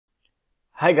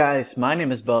Hi guys, my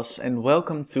name is Bas and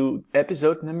welcome to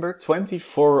episode number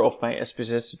 24 of my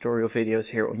SPSS tutorial videos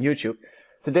here on YouTube.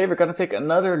 Today we're going to take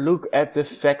another look at the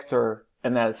vector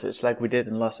analysis like we did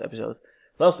in last episode.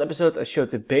 Last episode I showed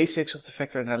the basics of the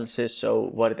vector analysis, so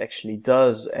what it actually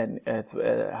does and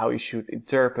how you should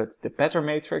interpret the pattern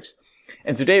matrix.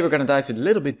 And today we're going to dive a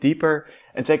little bit deeper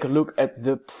and take a look at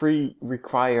the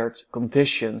pre-required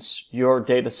conditions your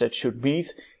dataset should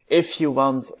meet if you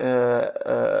want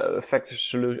the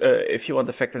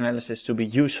vector analysis to be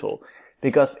useful.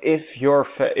 Because if your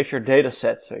data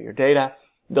set, so your data,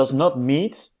 does not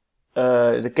meet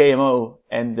the Kmo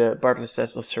and the Bartlett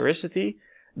test of sphericity,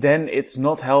 then it's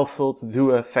not helpful to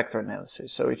do a vector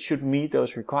analysis. So it should meet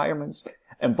those requirements,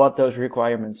 and what those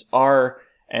requirements are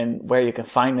and where you can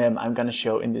find them, I'm going to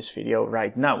show in this video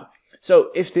right now.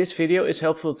 So if this video is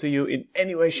helpful to you in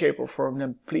any way, shape or form,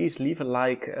 then please leave a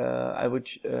like. I would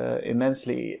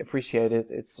immensely appreciate it.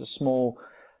 It's a small,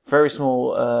 very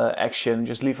small action.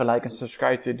 Just leave a like and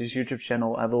subscribe to this YouTube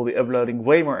channel. I will be uploading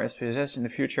way more SPSS in the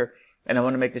future, and I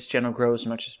want to make this channel grow as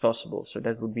much as possible. So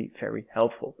that would be very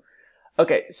helpful.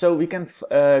 Okay, so we can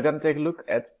gonna take a look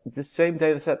at the same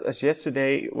dataset as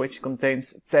yesterday, which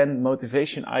contains 10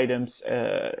 motivation items,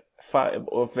 5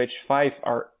 of which 5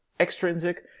 are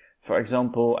extrinsic. For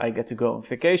example, I get to go on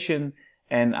vacation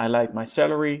and I like my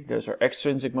salary. Those are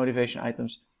extrinsic motivation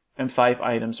items, and 5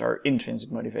 items are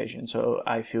intrinsic motivation. So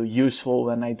I feel useful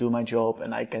when I do my job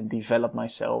and I can develop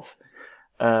myself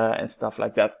and stuff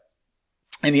like that.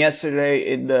 And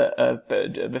yesterday in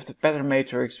with the pattern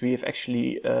matrix, we have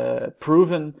actually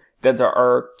proven that there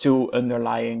are 2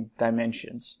 underlying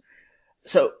dimensions.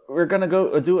 So we're going to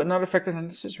go do another vector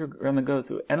analysis. We're going to go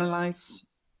to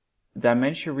Analyze,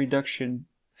 Dimension Reduction,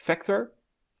 Vector.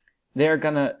 They're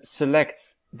going to select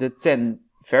the 10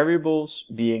 variables,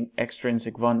 being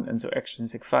extrinsic 1 into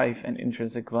extrinsic 5 and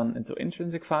intrinsic 1 into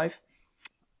intrinsic 5.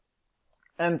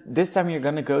 And this time you're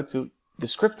going to go to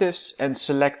descriptives and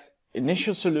select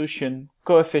initial solution,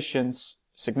 coefficients,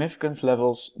 significance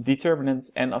levels,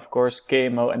 determinant, and of course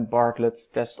Kmo and Bartlett's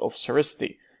test of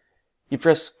sphericity. You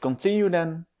press continue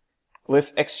then.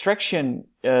 With extraction,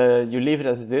 you leave it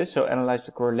as it is, so analyze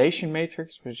the correlation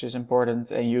matrix, which is important,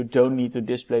 and you don't need to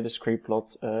display the scree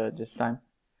plot this time.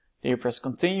 Then you press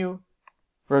continue.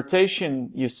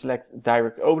 Rotation, you select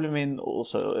direct oblimin,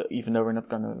 also, even though we're not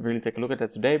going to really take a look at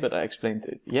that today, but I explained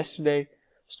it yesterday.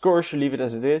 Scores, you leave it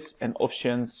as it is, and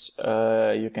options,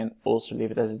 you can also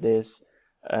leave it as it is,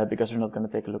 because we're not going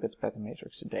to take a look at the pattern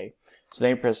matrix today. So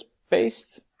then you press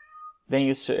paste, then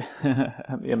you say,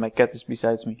 yeah, my cat is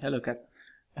besides me. Hello, cat.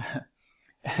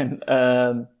 And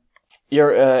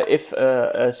if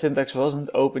syntax wasn't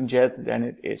opened yet, then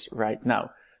it is right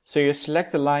now. So you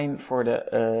select the line for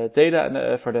the data, and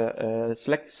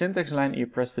select the syntax line, you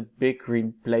press the big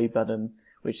green play button,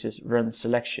 which is run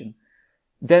selection.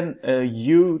 Then a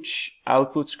huge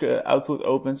output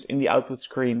opens in the output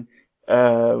screen,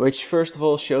 which first of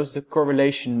all shows the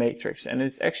correlation matrix. And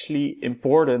it's actually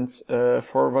important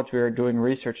for what we're doing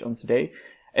research on today.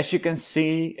 As you can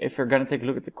see, if you're going to take a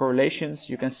look at the correlations,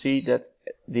 you can see that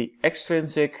the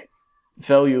extrinsic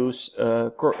values,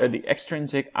 the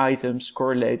extrinsic items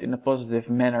correlate in a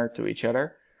positive manner to each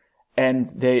other. And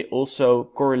they also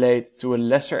correlate to a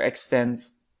lesser extent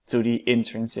to the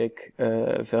intrinsic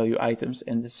value items,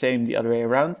 and the same the other way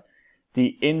around.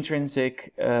 The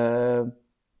intrinsic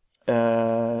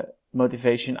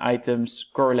motivation items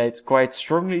correlate quite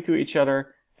strongly to each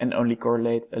other and only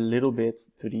correlate a little bit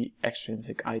to the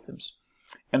extrinsic items.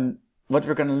 And what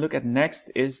we're going to look at next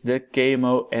is the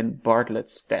Kmo and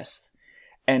Bartlett's test.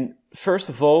 And first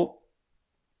of all,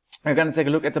 we're going to take a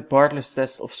look at the Bartlett's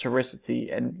test of sphericity,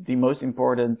 and the most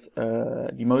important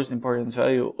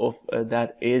value of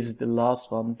that is the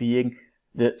last one, being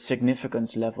the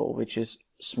significance level, which is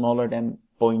smaller than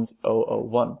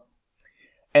 0.001.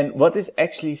 And what this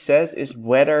actually says is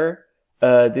whether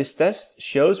this test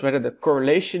shows whether the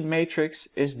correlation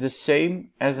matrix is the same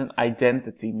as an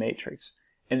identity matrix.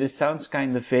 And this sounds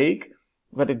kind of vague,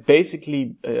 but it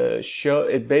basically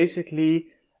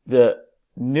the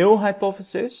null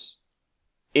hypothesis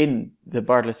in the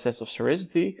Bartlett test of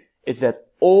sphericity is that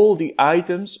all the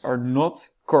items are not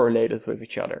correlated with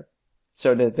each other,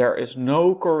 so that there is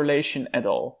no correlation at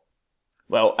all.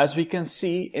 Well, as we can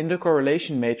see in the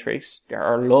correlation matrix, there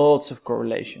are lots of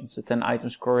correlations. The 10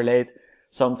 items correlate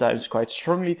sometimes quite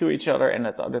strongly to each other and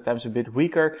at other times a bit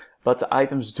weaker, but the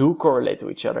items do correlate to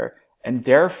each other, and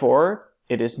therefore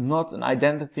it is not an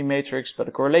identity matrix but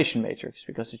a correlation matrix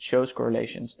because it shows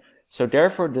correlations. So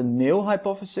therefore the null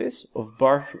hypothesis of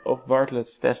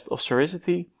Bartlett's test of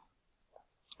sphericity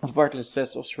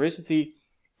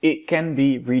it can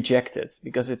be rejected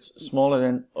because it's smaller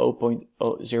than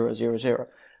 0.0000.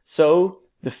 So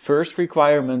the first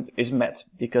requirement is met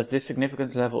because this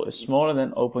significance level is smaller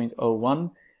than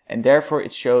 0.01, and therefore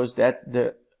it shows that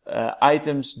the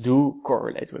items do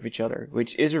correlate with each other,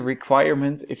 which is a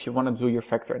requirement if you want to do your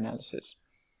factor analysis.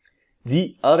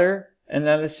 The other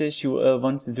analysis you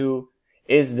want to do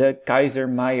is the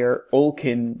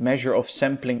Kaiser-Meyer-Olkin measure of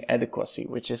sampling adequacy,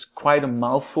 which is quite a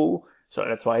mouthful, so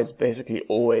that's why it's basically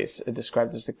always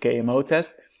described as the Kmo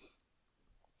test.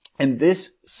 And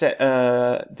this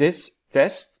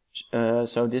test,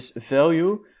 so this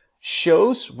value,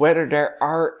 shows whether there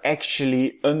are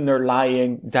actually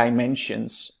underlying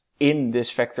dimensions in this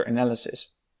factor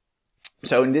analysis.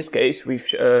 So in this case,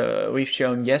 we've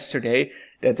shown yesterday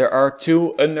that there are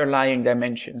two underlying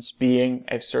dimensions, being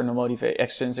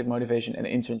extrinsic motivation and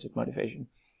intrinsic motivation.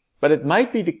 But it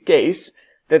might be the case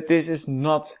that this is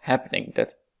not happening,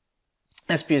 that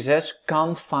SPSS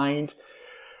can't find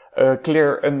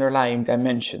clear underlying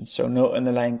dimensions, so no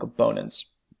underlying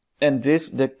components. And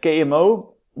the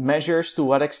KMO measures to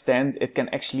what extent it can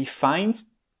actually find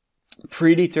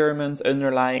predetermined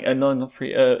underlying,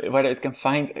 whether it can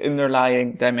find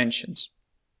underlying dimensions.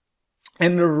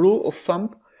 And the rule of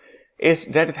thumb is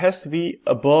that it has to be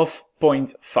above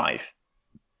 0.5.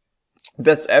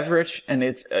 That's average, and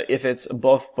if it's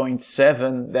above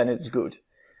 0.7, then it's good.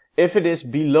 If it is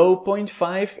below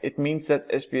 0.5, it means that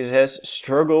SPSS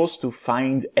struggles to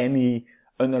find any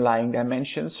underlying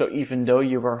dimensions. So even though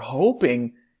you were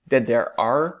hoping that there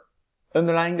are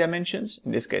underlying dimensions,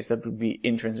 in this case that would be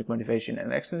intrinsic motivation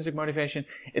and extrinsic motivation,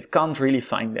 it can't really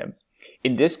find them.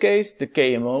 In this case, the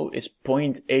KMO is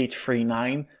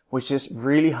 0.839, which is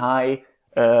really high,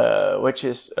 which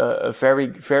is a very,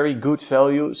 very good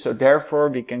value. So therefore,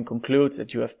 we can conclude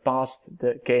that you have passed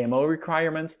the KMO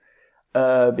requirements,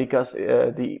 because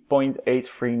the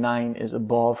 0.839 is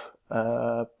above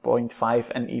 0.5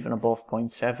 and even above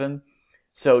 0.7.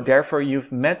 So therefore,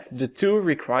 you've met the two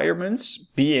requirements,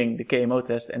 being the Kmo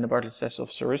test and the Bartlett test of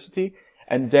sphericity,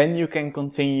 and then you can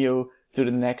continue to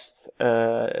the next.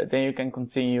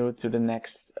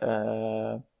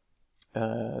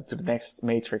 To the next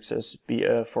matrices,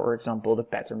 for example, the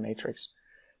pattern matrix.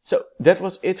 So that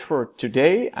was it for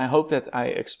today. I hope that I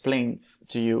explained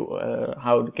to you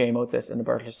how the Kmo test and the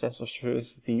Bartlett test of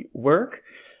sphericity work.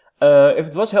 If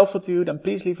it was helpful to you, then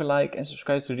please leave a like and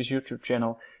subscribe to this YouTube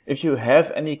channel. If you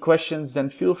have any questions, then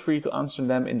feel free to answer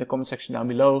them in the comment section down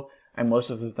below. I most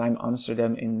of the time answer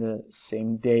them in the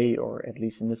same day, or at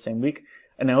least in the same week.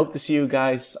 And I hope to see you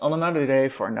guys on another day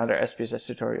for another SPSS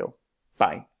tutorial.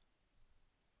 Bye.